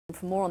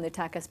For more on the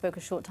attack, I spoke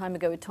a short time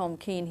ago with Tom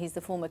Kean. He's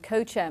the former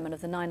co-chairman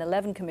of the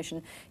 9/11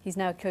 Commission. He's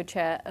now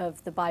co-chair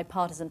of the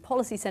Bipartisan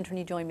Policy Center, and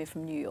he joined me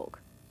from New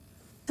York.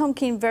 Tom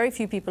Kean, very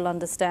few people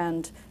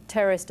understand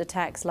terrorist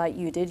attacks like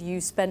you did.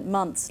 You spent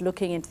months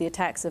looking into the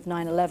attacks of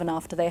 9/11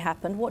 after they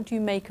happened. What do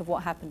you make of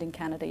what happened in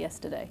Canada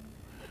yesterday?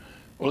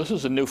 Well, this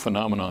is a new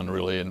phenomenon,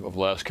 really, of the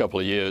last couple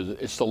of years.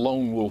 It's the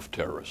lone wolf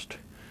terrorist,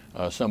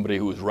 somebody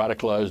who is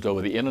radicalized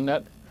over the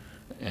internet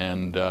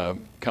and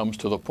comes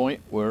to the point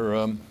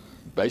where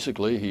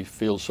basically he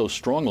feels so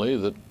strongly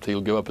that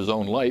he'll give up his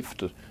own life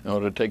in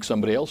order to take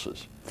somebody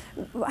else's.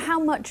 How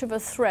much of a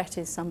threat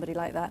is somebody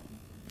like that?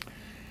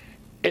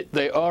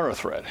 They are a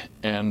threat,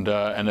 and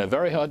they're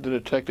very hard to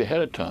detect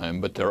ahead of time,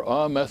 but there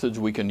are methods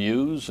we can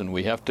use, and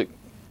we have to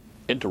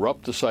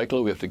interrupt the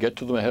cycle. We have to get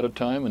to them ahead of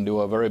time and do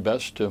our very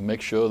best to make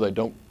sure they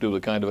don't do the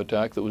kind of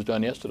attack that was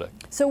done yesterday.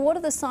 So what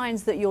are the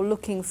signs that you're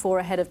looking for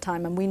ahead of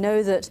time? And we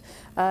know that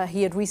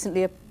he had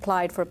recently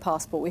applied for a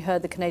passport. We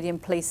heard the Canadian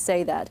police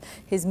say that.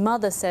 His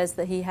mother says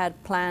that he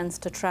had plans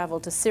to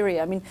travel to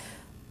Syria. I mean,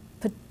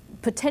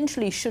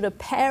 potentially, should a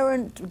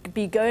parent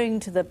be going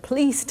to the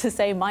police to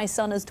say, my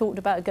son has talked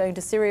about going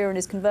to Syria and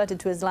is converted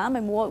to Islam?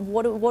 And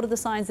what are the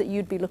signs that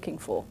you'd be looking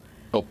for?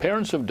 Well,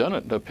 parents have done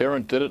it. The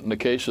parent did it in the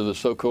case of the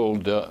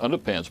so-called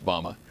underpants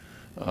bomber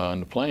on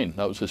the plane.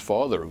 That was his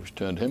father who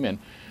turned him in.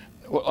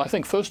 Well, I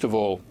think, first of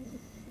all,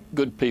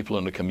 good people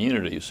in the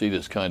community see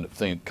this kind of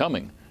thing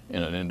coming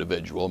in an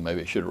individual,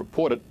 maybe should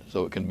report it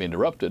so it can be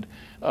interrupted.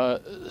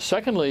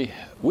 Secondly,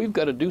 we've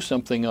got to do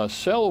something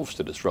ourselves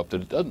to disrupt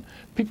it.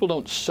 People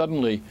don't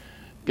suddenly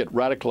get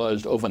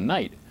radicalized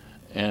overnight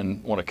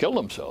and want to kill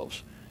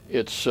themselves.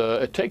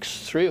 It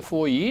takes 3 or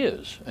 4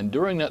 years, and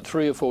during that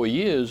 3 or 4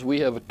 years, we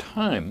have a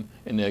time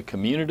in their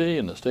community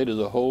and the state as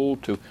a whole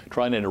to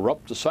try and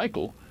interrupt the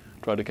cycle,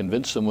 try to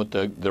convince them what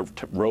the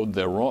road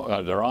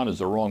they're on is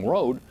the wrong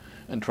road,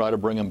 and try to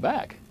bring them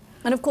back.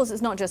 And of course,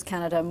 it's not just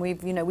Canada. And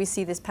we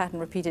see this pattern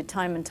repeated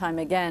time and time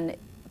again,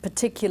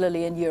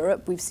 particularly in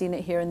Europe. We've seen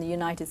it here in the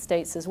United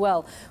States as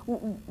well.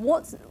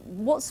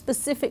 What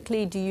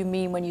specifically do you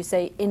mean when you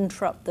say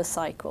interrupt the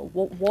cycle?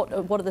 What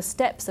are the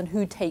steps and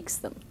who takes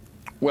them?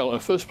 Well, in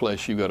the first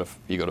place, you got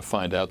to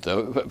find out,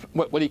 though.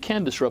 Well, you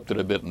can disrupt it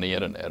a bit on the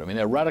internet. I mean,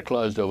 they're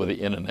radicalized over the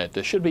internet.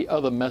 There should be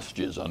other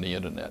messages on the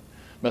internet,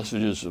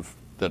 messages of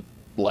that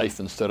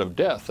life instead of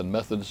death, and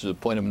methods to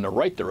point them in the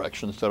right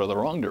direction instead of the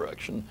wrong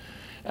direction.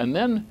 And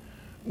then,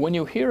 when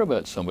you hear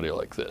about somebody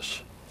like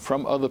this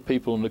from other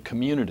people in the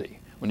community,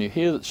 when you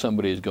hear that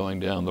somebody is going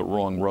down the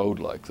wrong road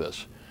like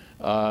this,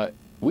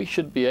 we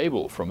should be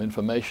able, from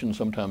information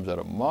sometimes out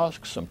of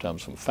mosques,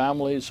 sometimes from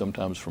families,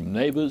 sometimes from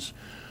neighbors,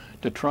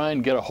 to try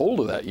and get a hold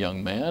of that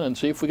young man and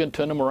see if we can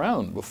turn him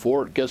around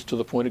before it gets to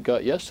the point it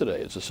got yesterday.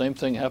 It's the same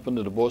thing happened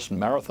at the Boston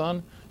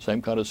Marathon,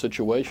 same kind of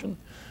situation.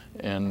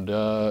 And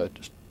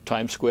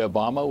Times Square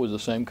bomber was the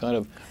same kind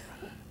of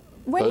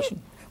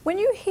person. When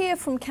you hear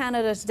from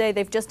Canada today,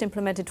 they've just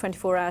implemented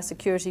 24-hour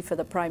security for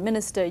the Prime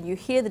Minister. You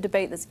hear the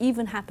debate that's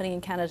even happening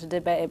in Canada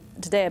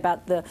today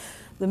about the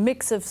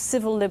mix of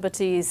civil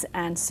liberties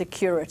and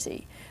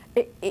security.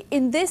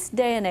 In this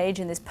day and age,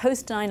 in this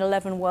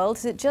post-9/11 world,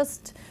 is it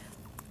just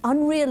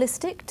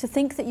unrealistic to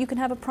think that you can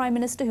have a Prime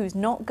Minister who's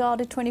not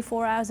guarded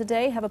 24 hours a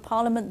day, have a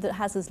Parliament that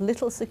has as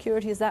little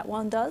security as that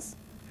one does?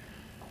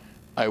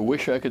 I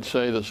wish I could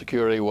say the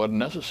security wasn't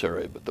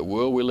necessary, but the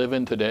world we live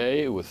in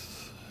today,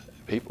 with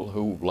people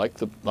who like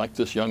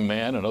this young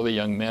man and other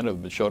young men who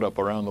have showed up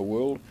around the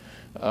world,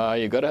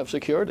 you've got to have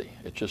security.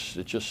 It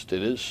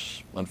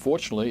is,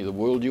 unfortunately, the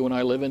world you and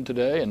I live in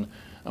today, and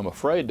I'm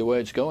afraid the way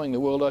it's going,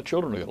 the world our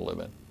children are going to live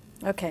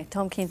in. Okay,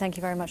 Tom Kean, thank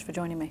you very much for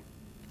joining me.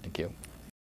 Thank you.